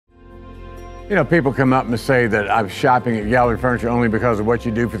You know, people come up and say that I'm shopping at Gallery Furniture only because of what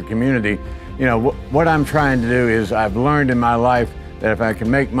you do for the community. You know, what I'm trying to do is I've learned in my life that if I can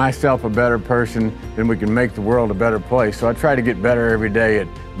make myself a better person, then we can make the world a better place. So I try to get better every day at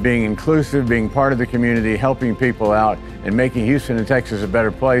being inclusive, being part of the community, helping people out, and making Houston and Texas a better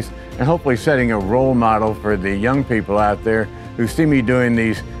place, and hopefully setting a role model for the young people out there who see me doing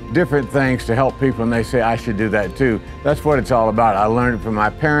these different things to help people and they say I should do that too. That's what it's all about. I learned it from my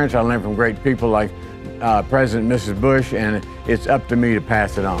parents, I learned from great people like President and Mrs. Bush, and it's up to me to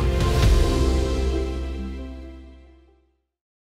pass it on.